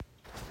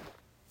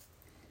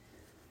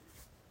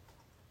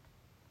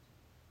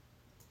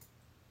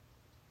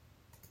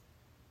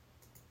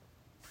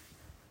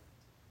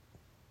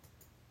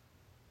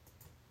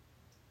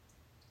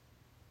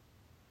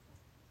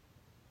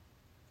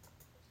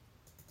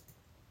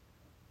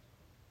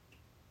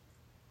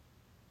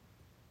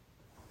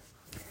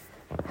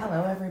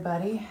Hello,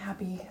 everybody.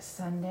 Happy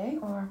Sunday,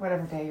 or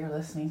whatever day you're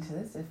listening to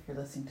this, if you're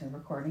listening to the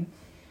recording.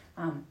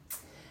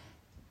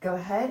 Go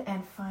ahead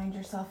and find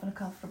yourself in a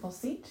comfortable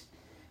seat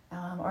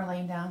or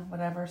laying down,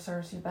 whatever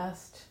serves you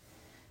best.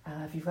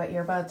 If you've got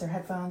earbuds or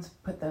headphones,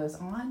 put those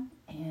on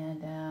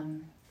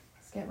and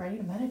let's get ready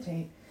to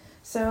meditate.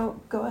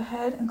 So go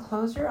ahead and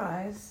close your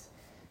eyes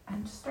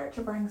and just start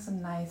to bring some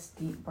nice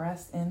deep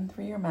breaths in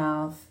through your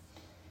nose,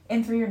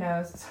 and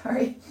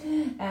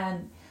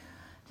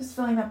just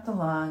filling up the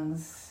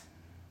lungs.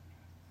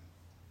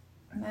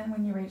 And then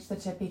when you reach the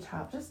tippy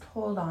top, just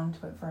hold on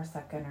to it for a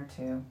second or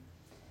two.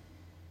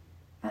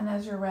 And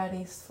as you're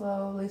ready,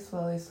 slowly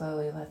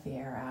let the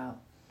air out.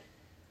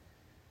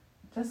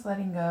 Just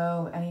letting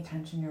go of any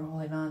tension you're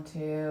holding on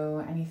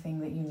to,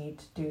 anything that you need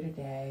to do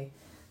today.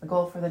 The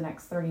goal for the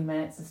next 30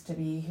 minutes is to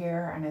be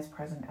here and as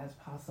present as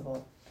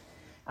possible.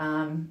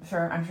 I'm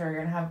sure you're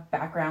going to have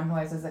background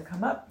noises that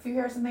come up. If you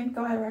hear something,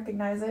 go ahead and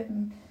recognize it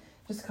and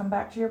just come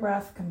back to your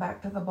breath, come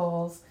back to the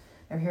bowls.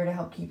 They're here to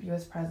help keep you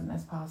as present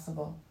as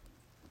possible.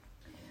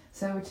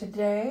 So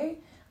today,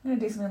 I'm going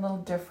to do something a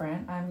little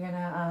different. I'm going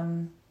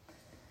to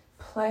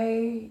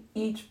play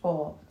each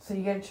bowl, so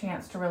you get a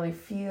chance to really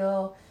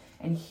feel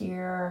and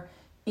hear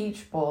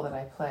each bowl that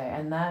I play.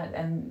 And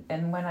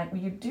when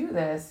you do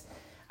this,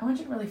 I want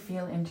you to really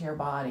feel into your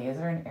body. Is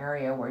there an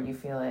area where you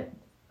feel it?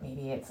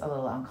 Maybe it's a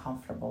little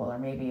uncomfortable, or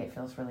maybe it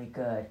feels really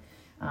good.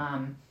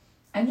 And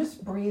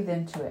just breathe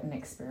into it and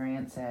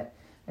experience it.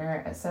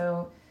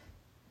 So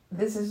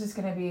this is just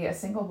going to be a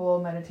single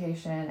bowl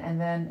meditation, and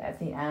then at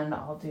the end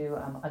I'll do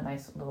a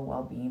nice little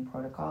well-being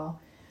protocol.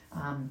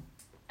 And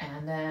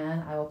then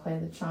I will play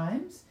the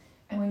chimes.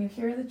 And when you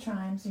hear the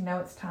chimes, you know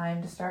it's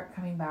time to start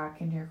coming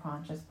back into your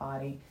conscious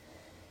body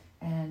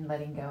and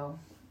letting go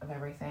of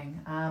everything.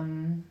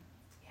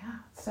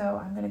 So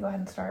I'm going to go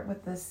ahead and start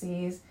with the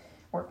C's,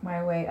 work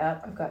my way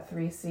up. I've got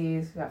 3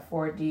 C's, we've got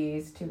 4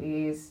 D's, 2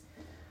 E's,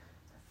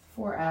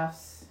 4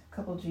 F's, a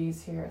couple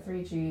G's here,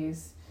 3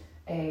 G's,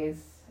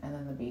 A's, and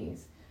then the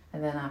B's.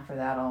 And then after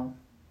that, I'll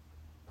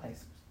play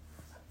some.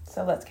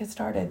 So let's get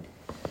started.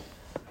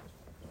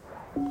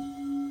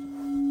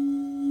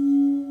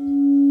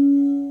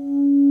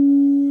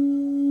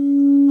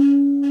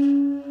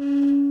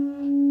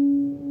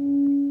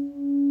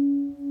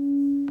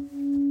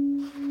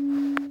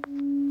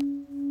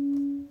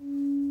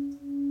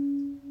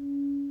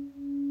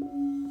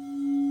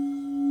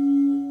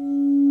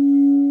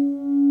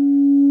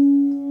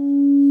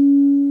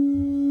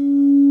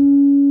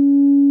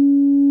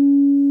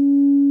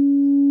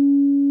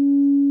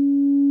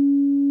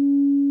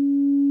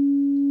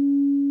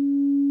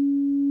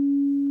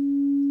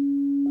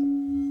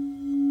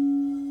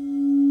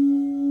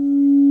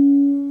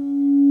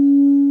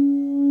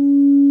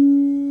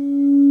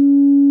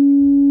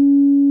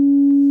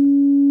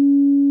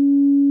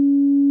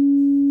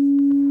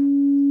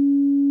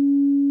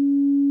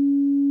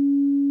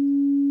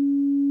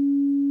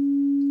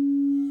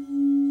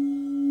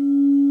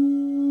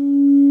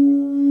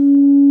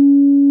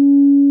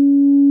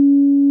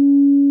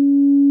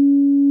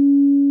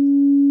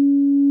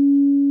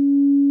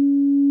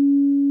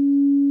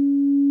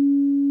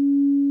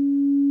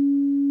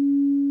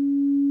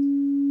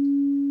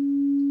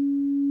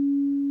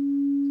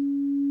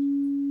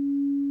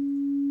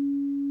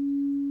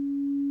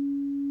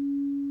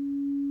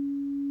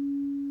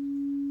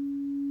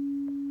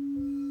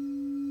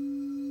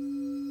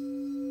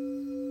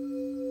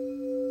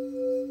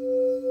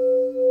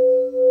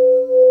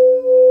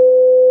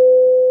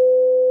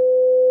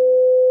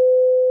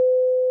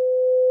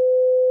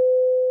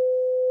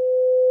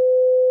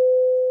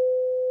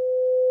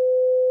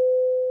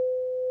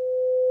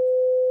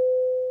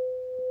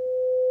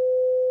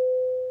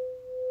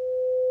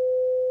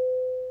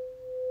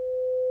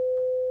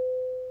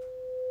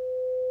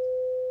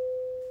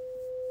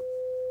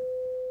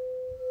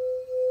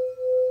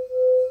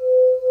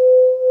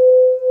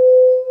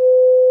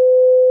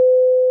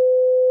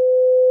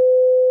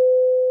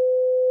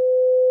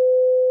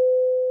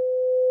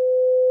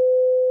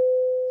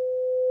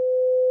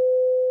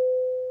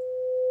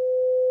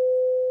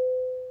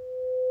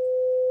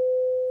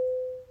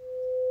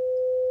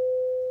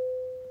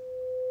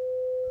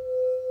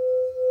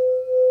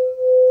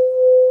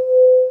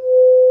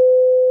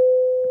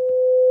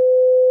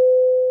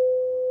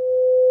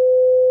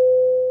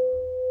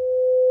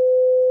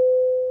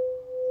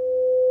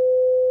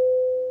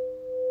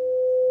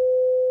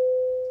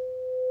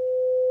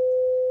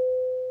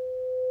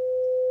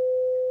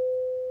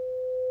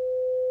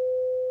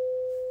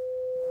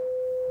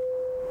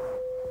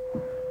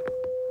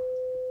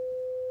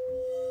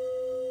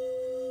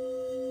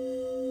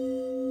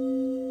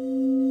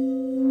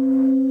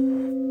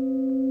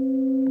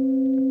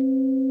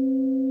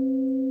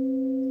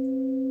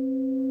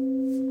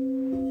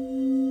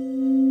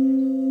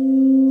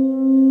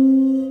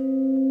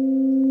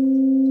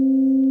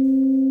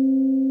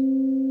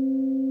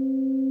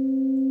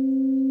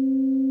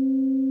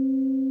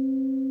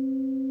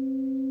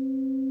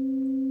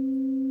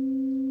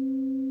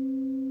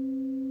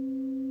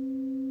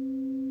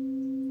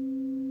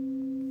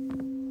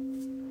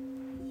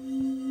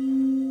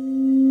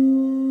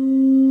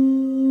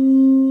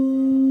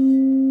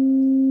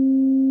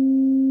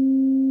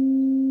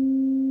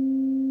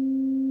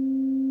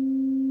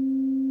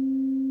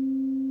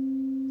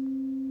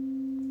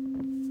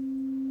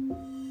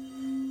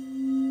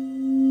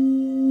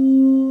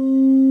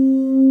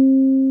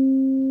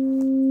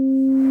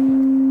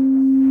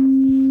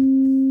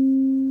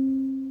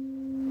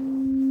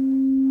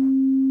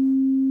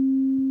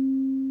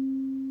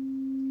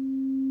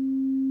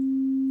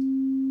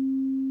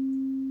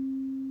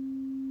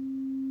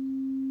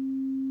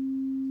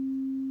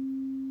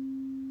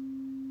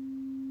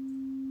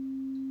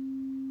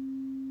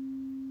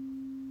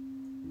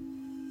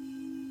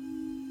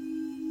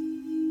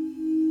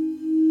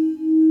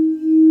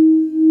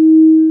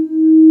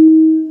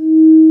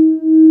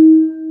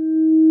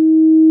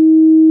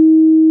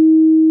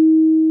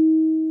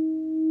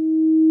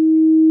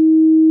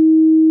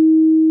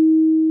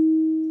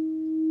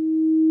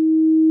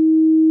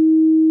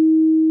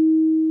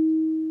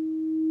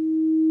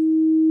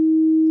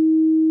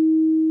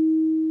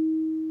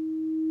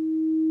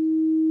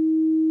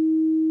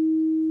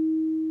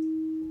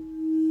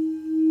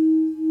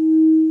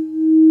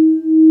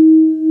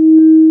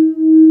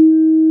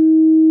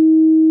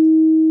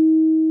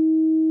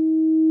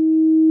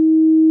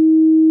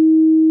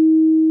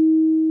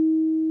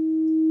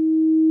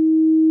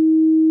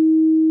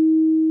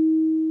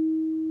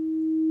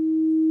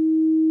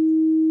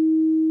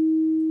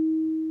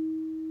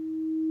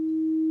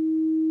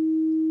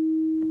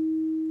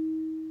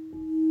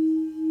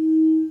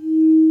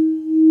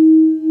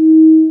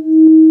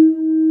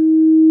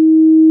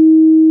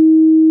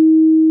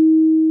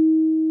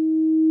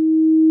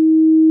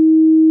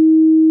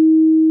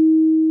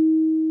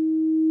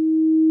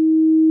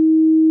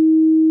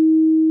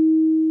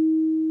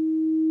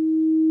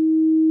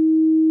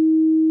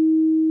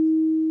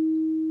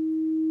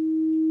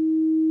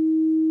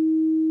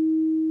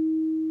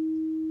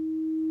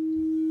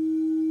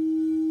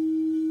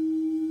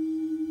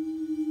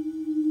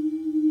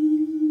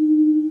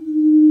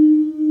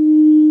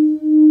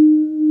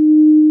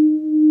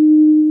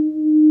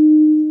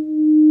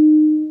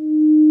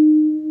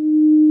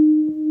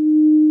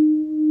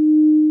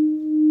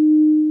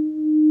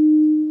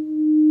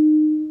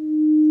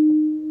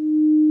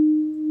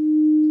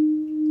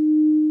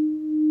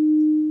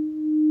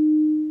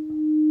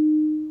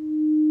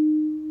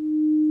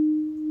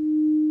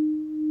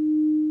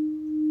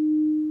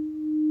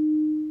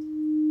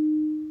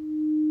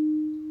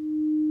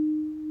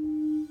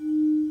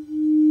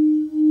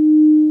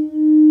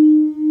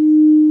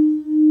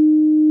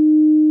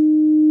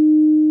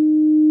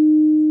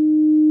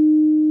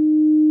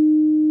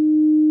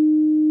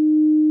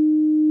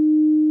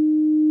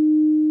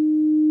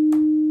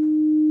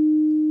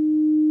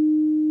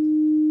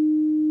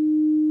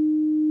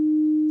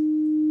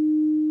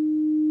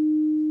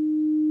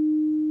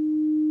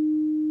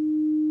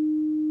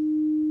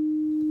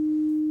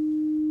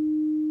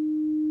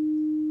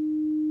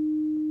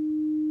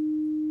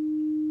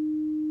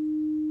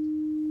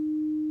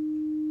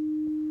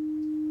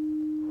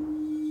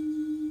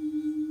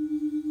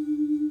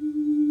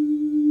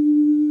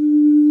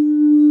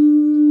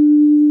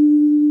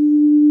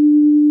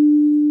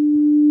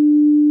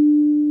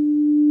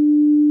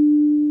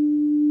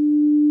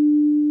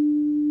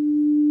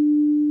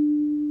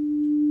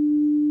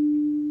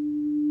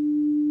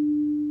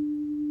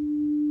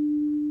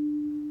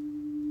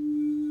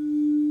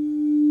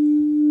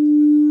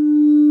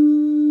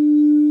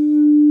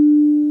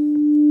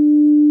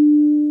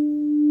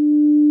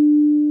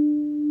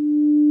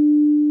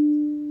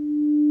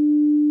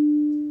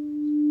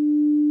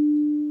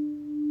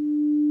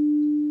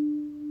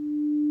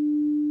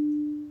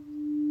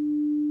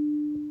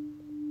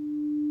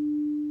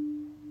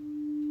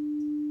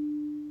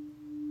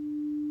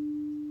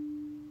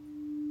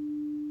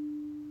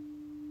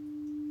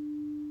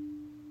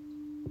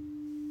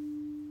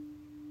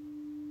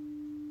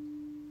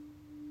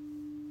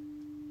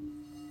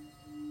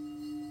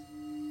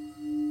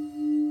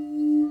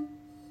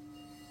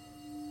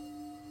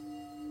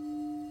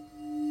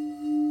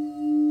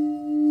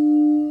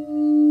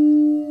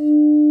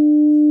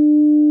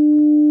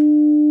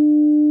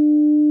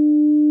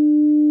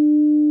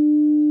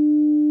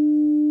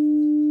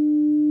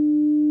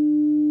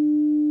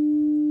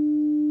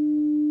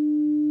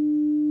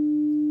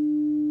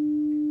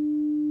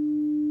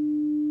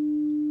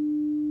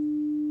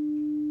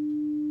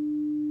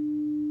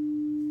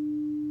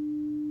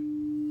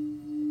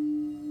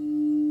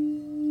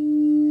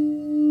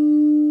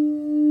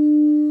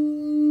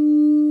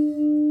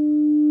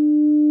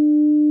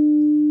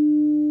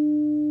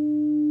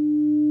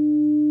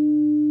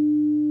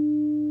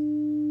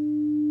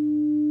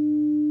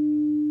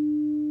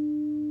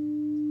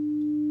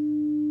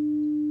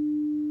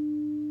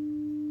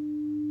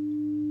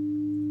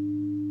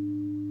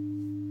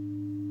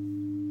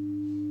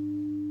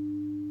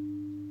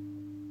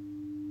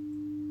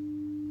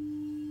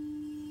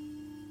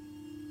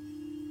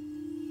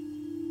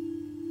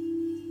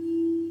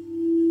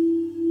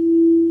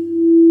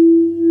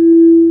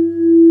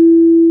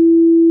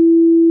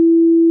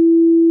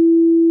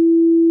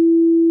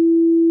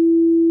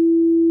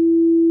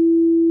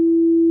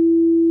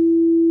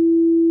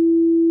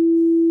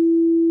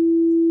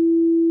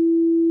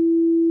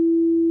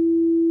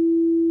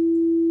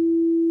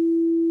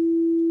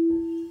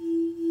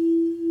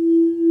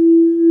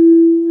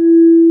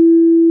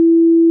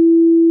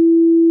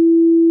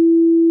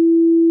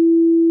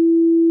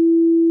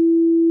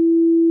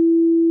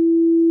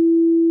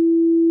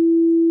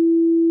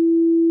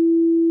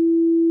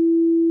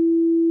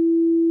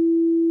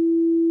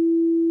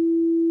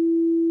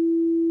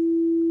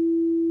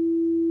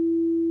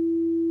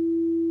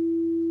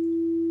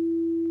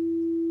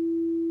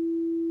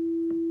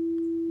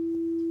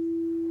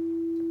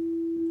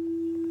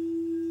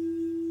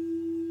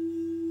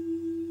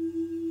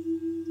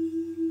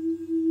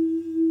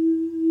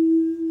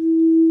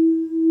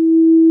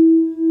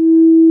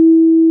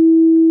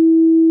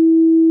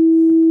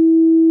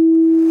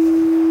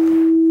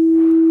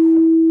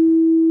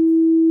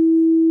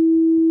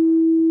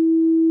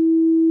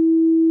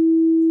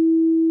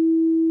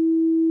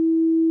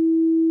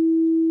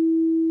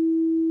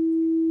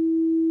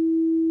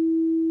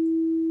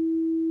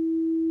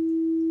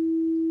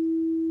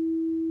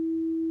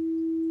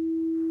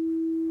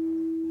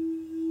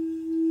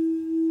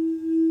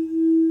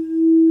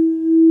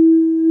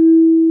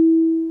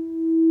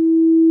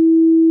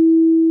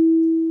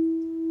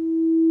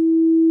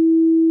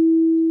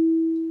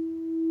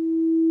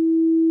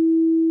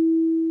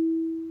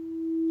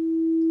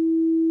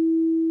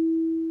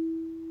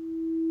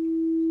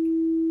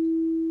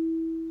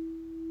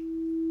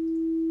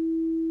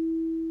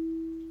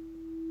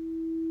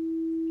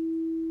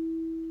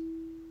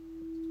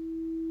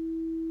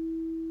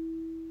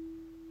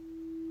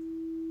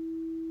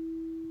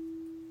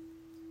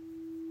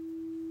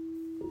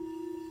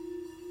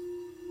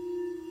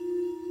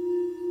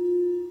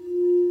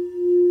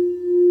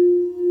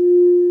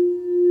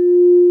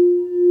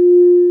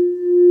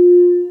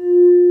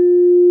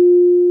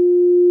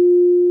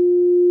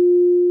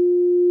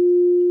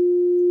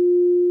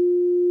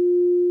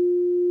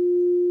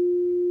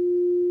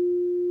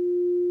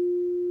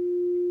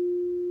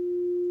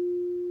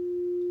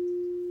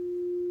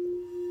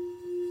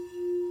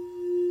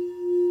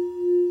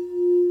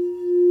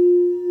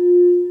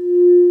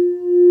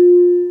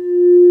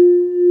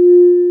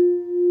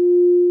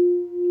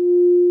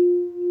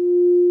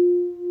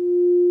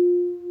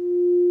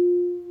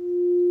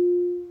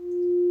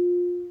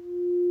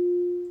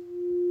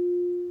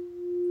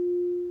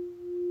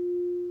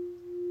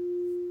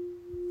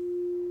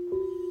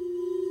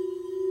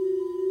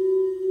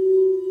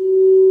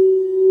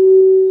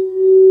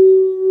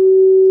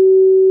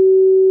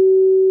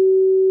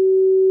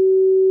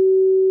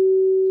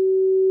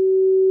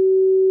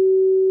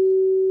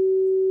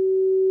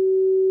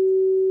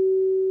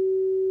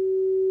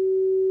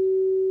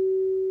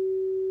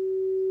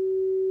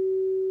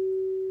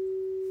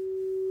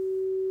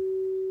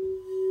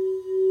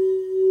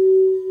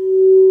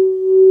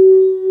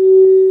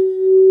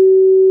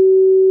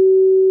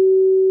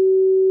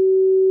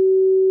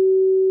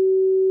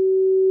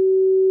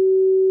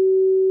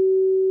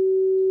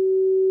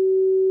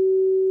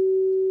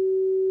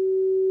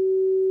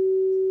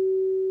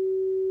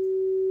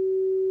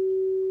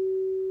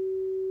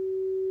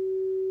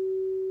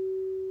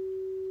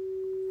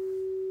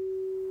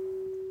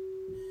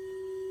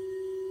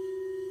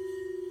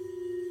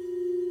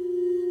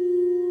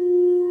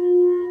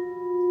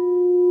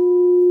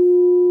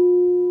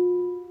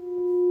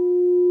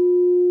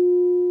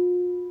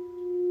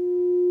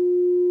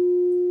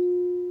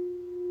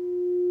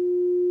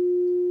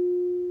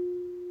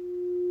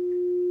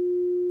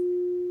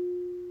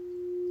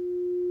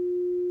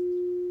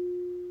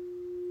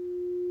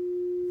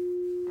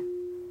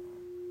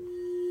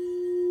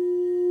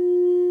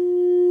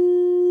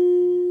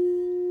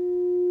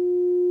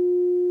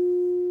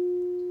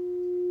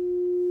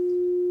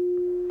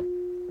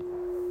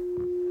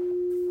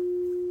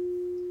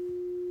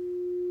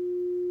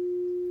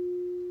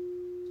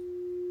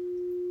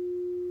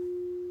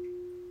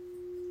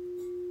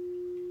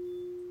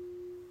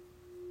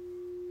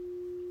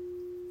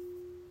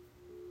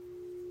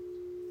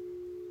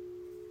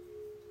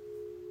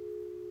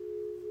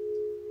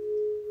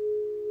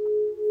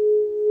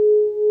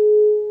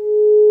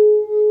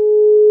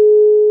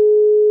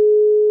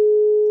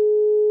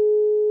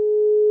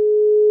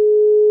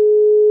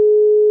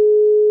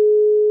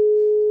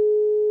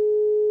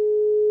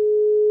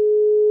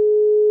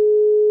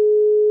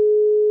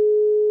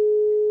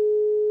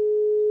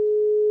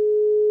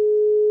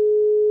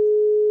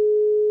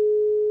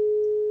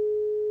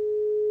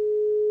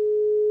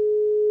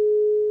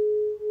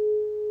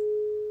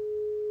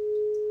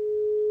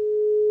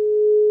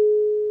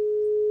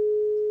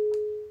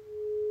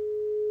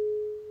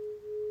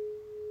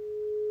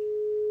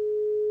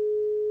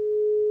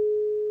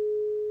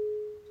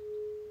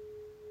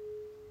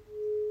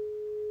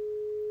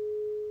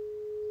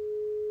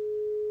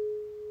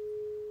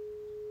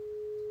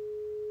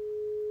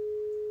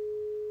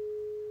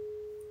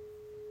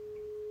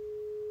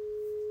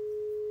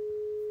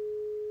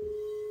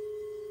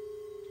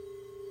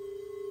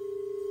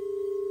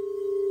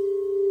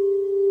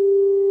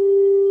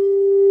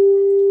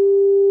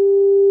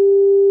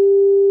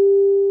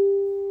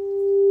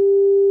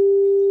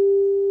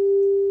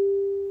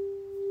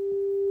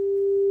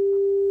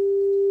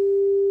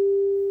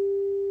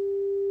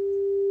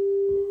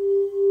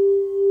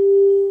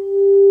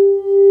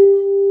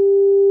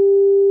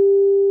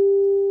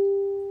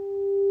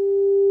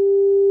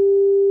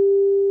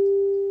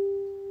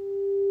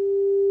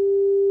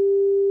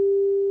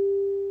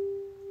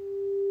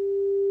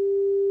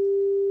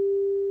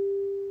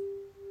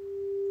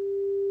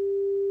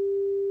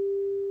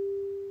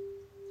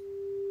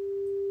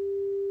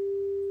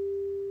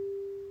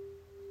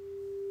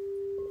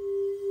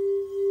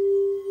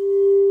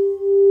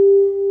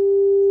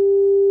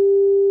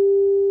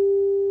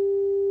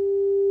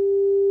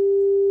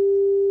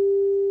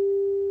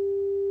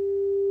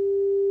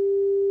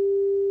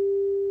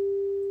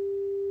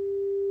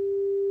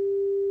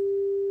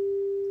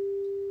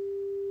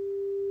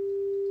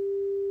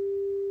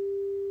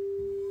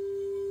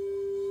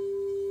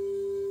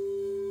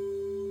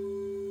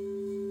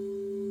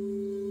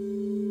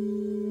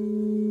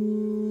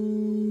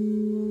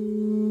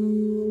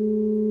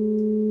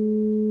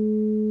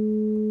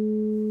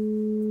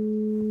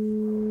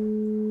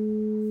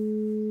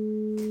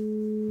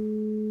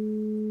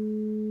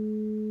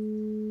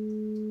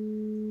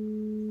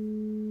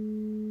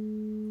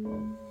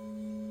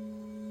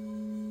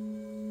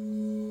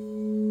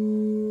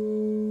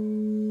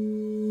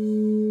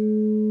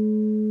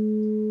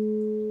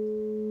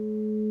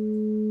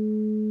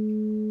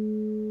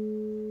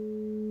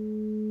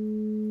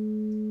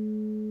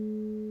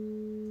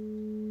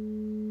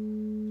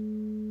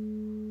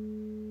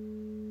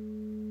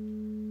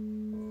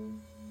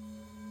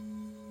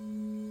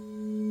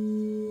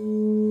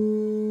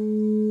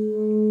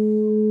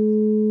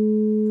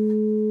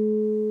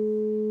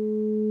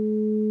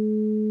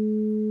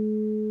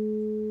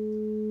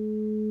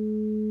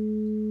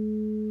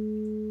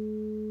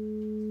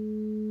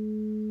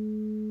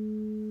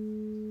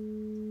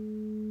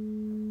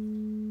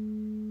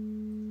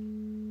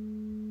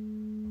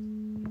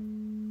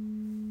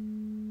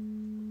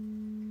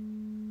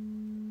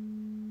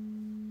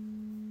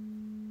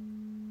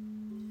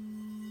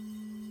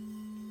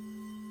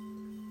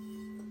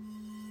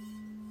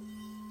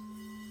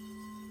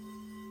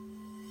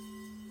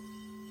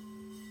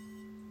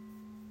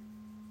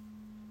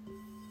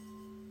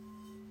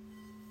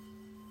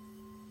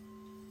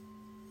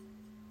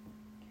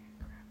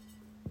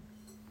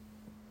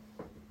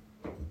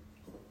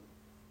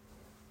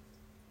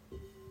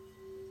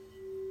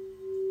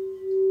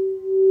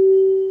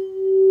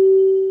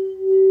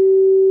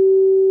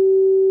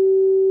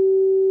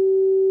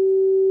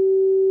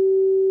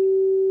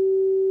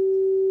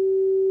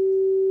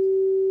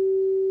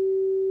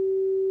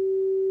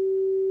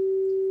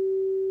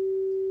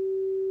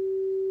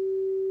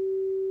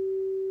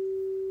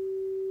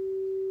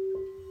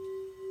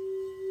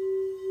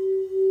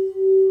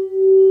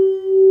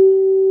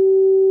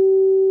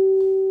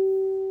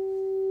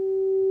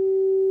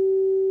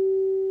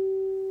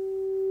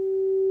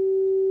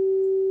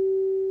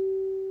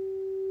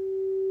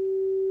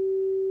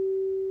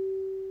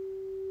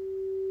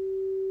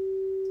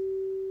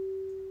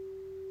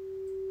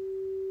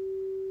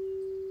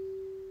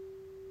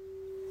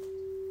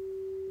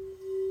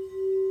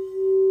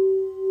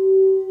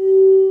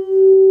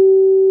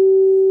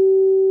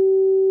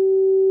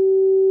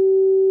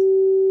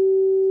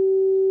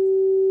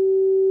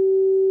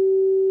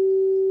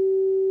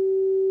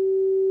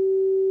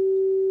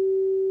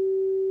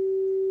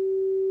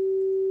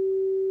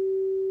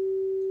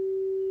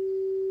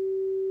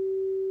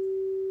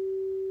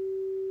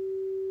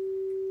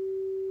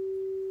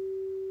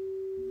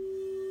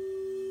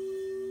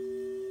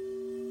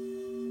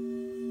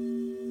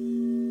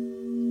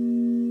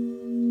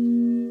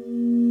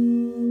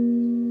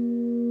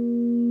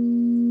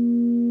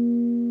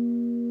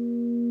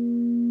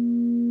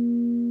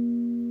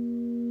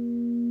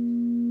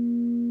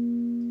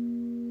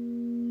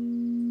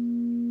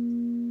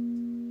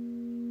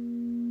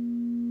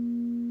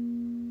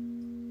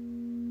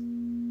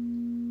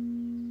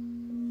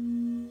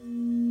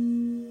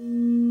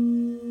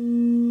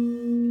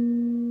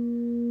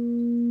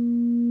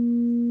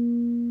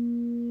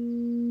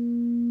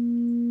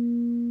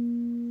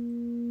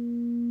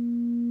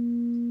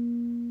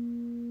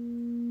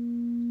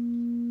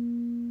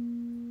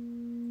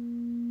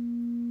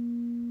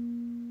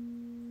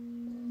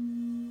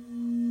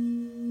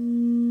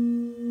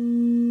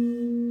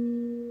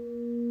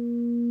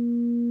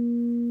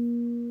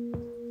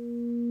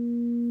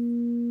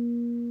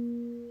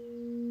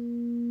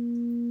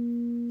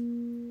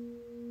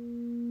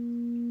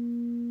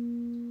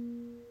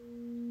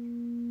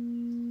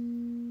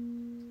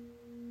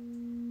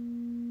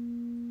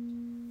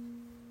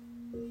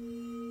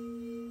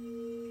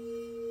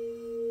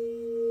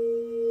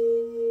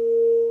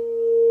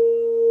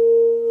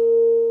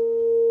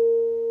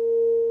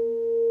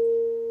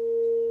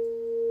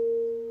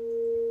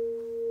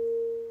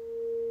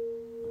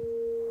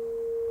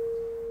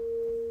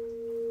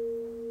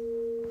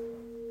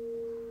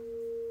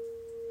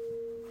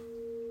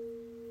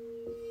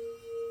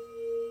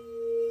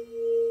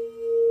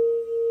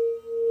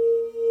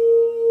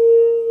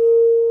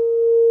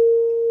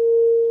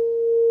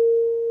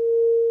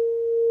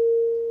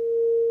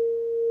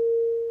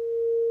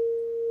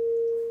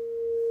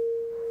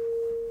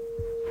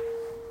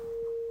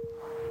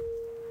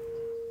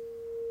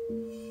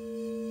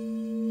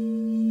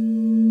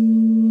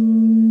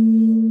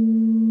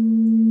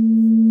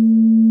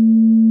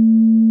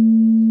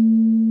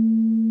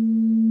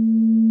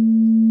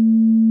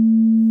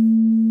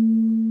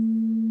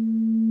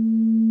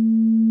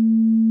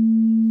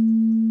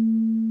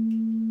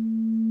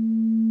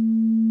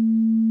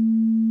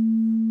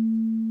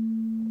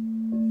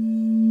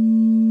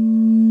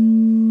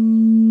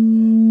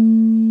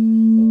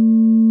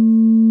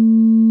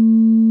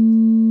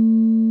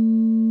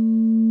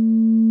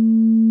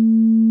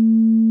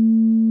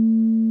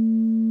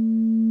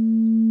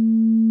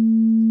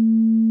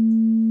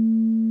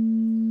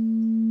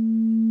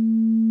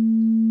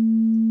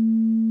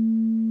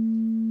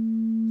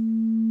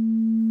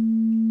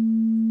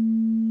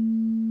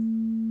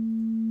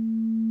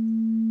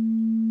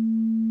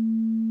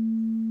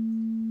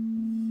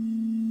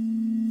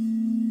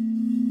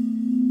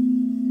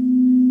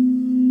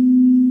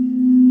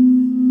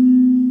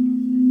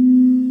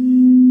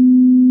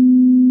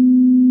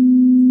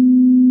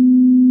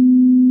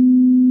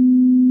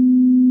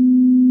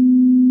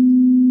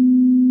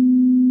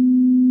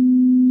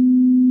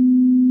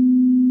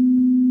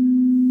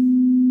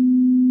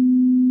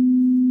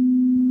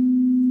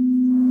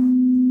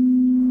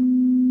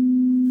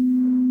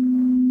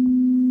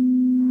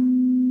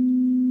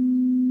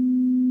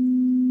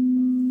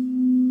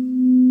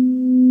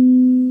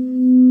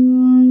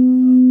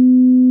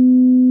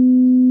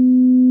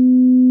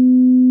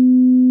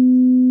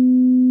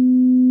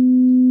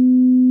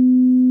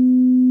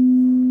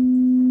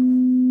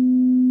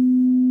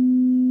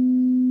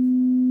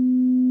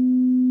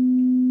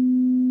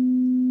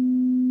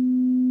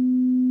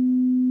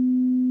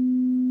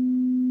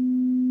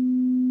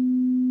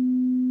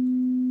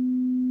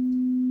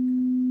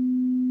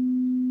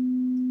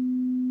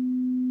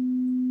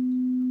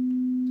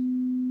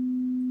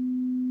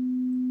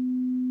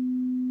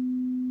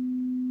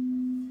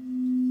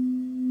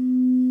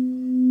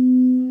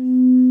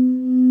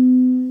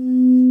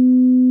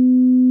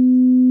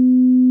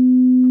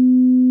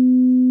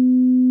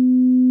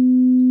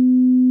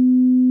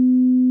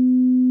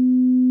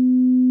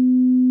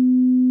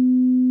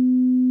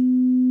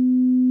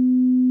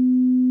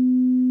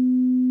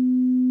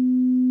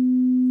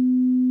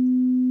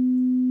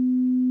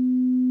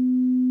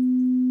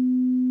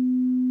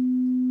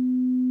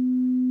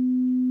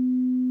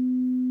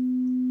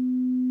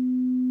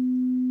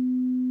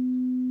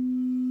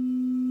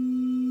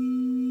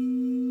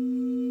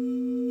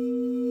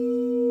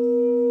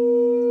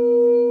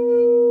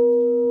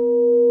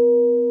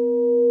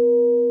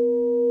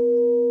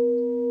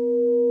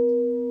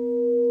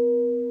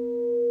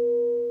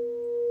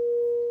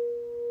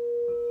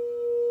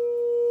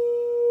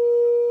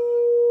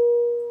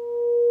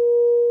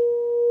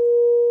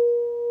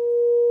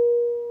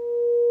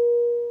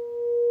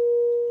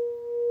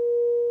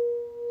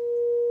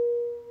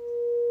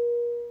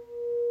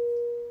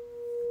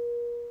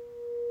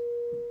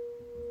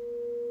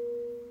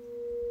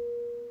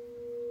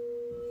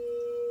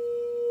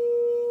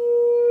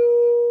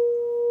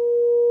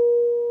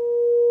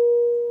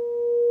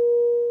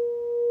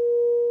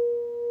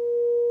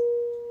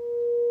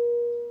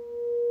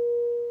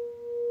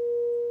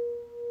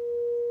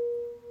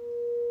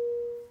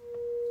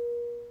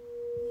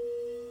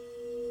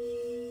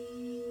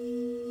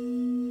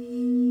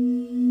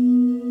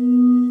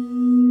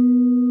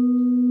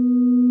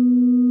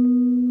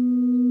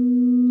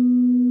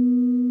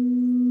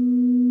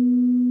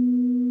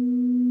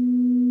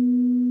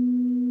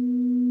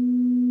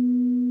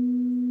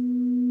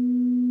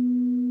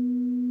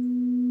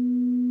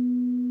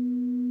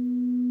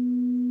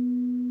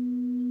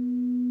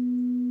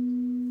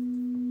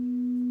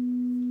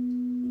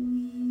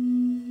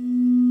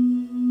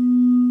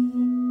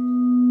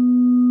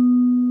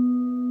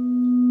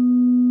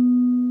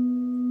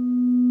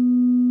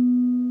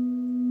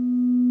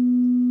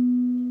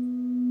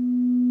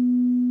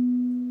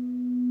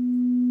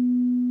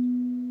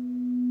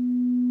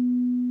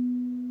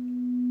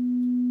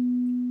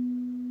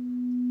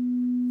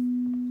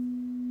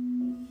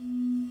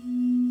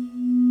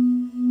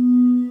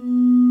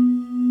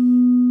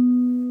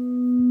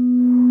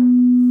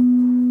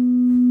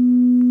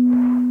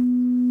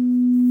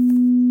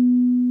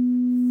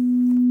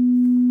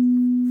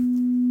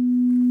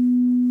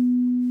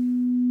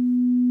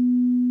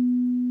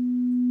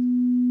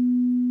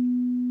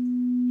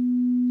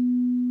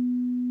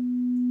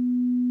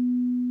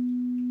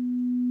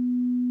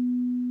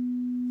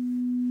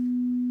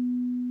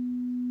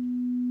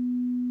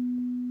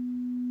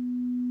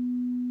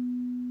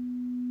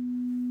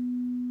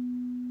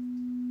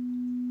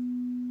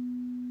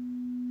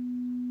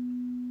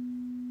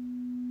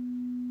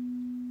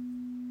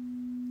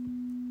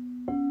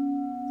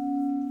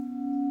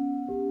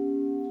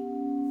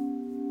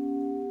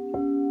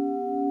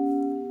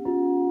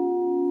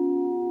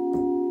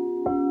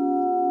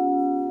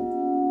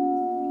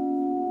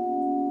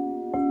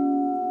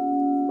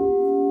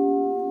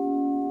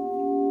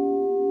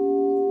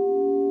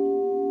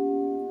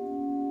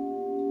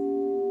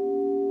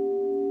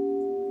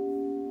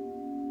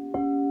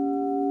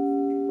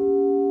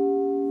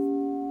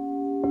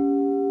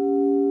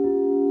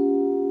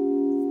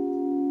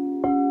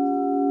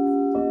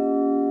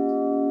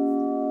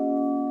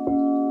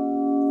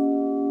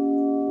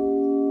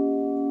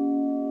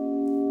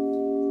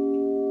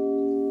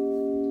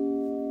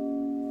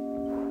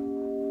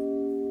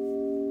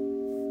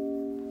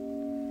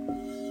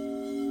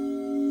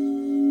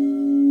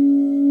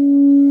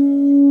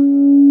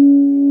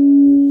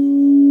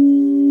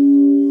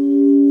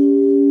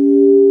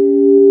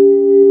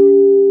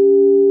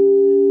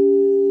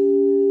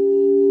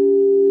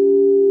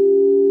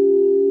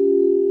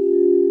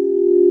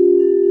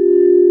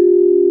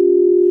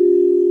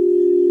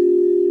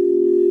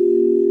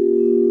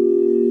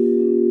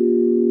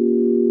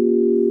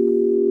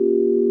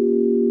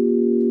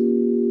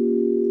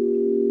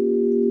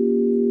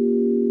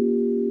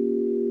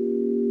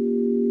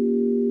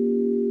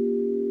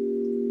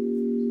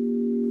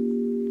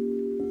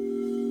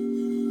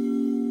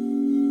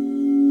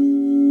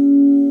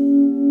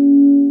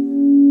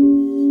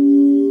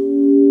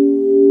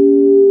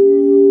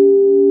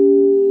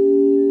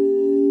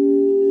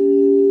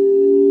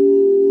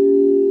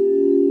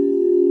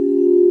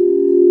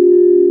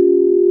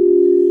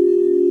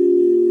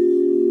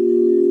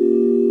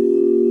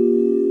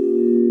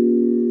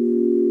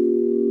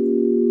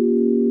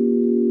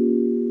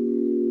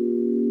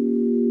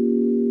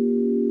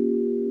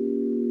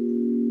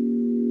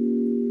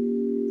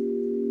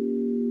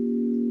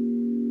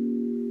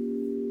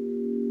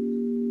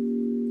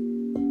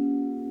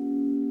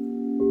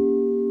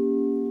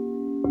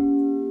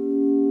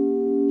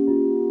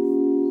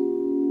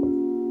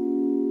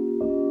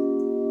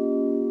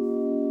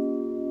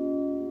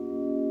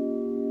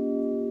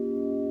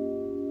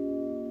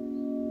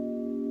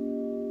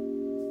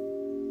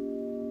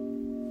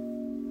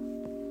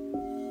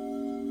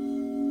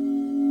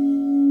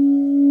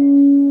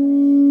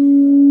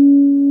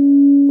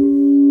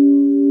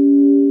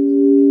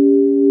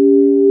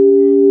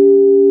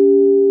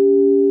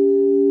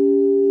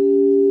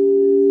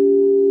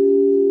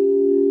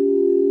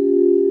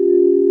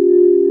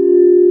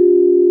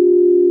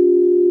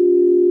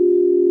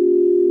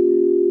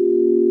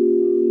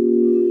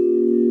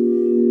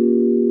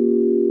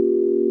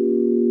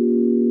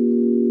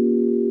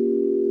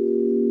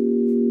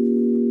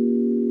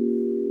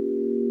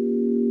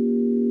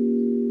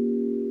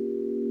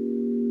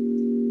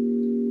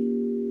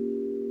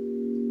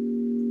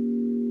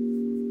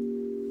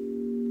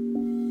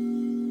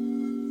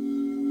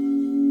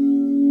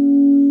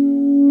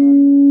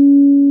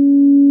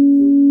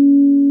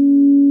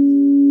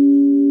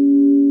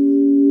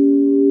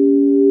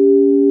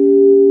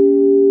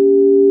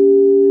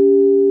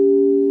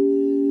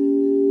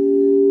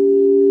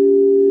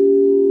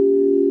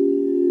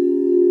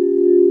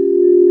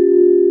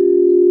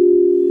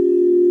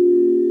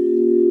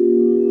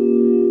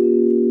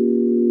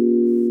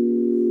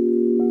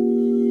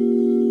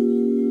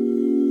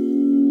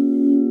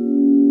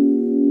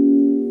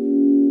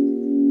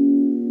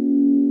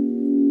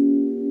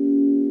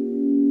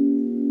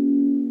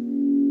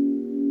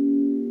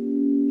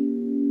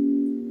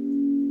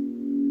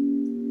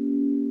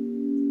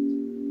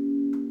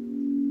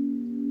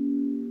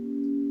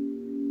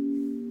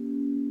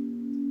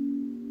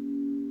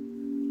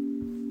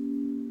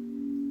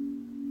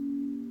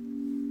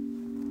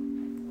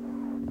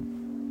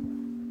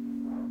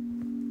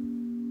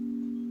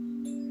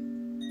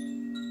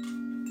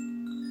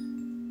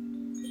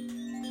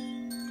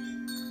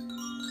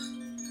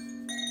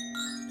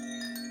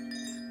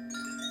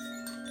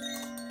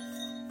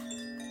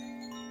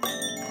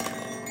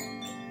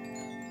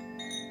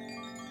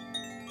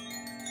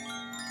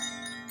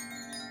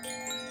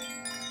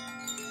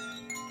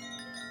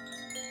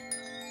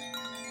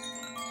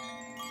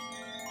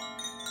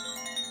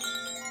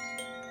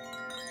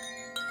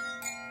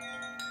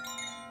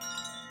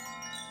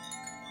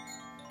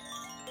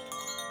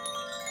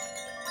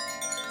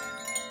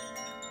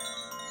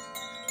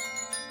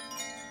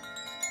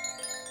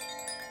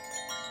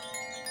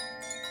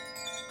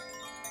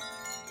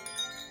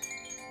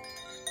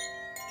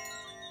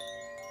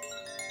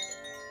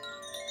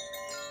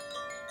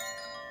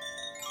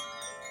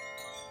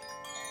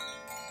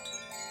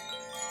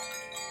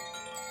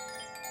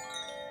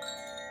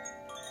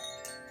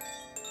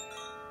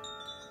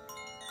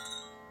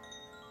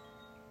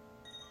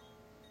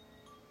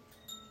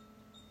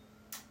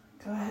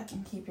 that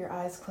and keep your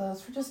eyes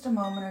closed for just a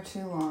moment or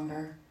two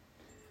longer.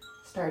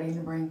 Starting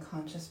to bring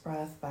conscious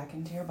breath back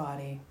into your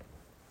body.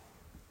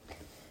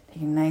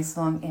 Take a nice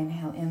long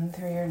inhale in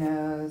through your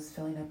nose,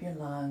 filling up your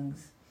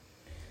lungs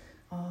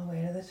all the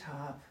way to the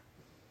top,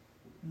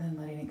 and then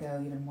letting it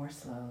go even more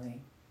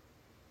slowly.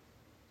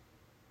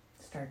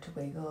 Start to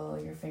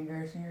wiggle your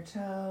fingers and your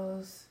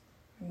toes,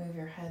 move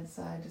your head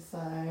side to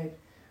side,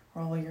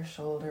 roll your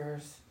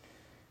shoulders,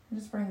 and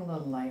just bring a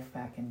little life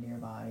back into your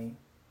body.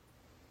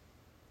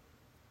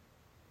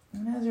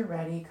 And as you're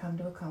ready, come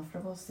to a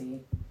comfortable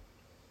seat.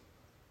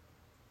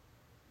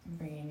 And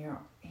bringing your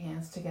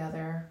hands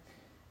together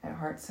at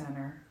heart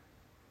center.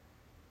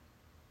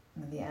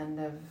 And at the end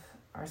of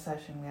our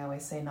session, we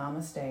always say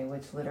namaste,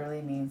 which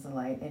literally means the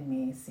light in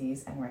me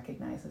sees and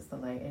recognizes the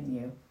light in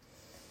you.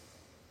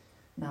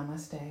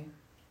 Namaste.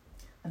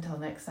 Until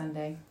next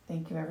Sunday,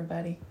 thank you,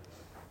 everybody.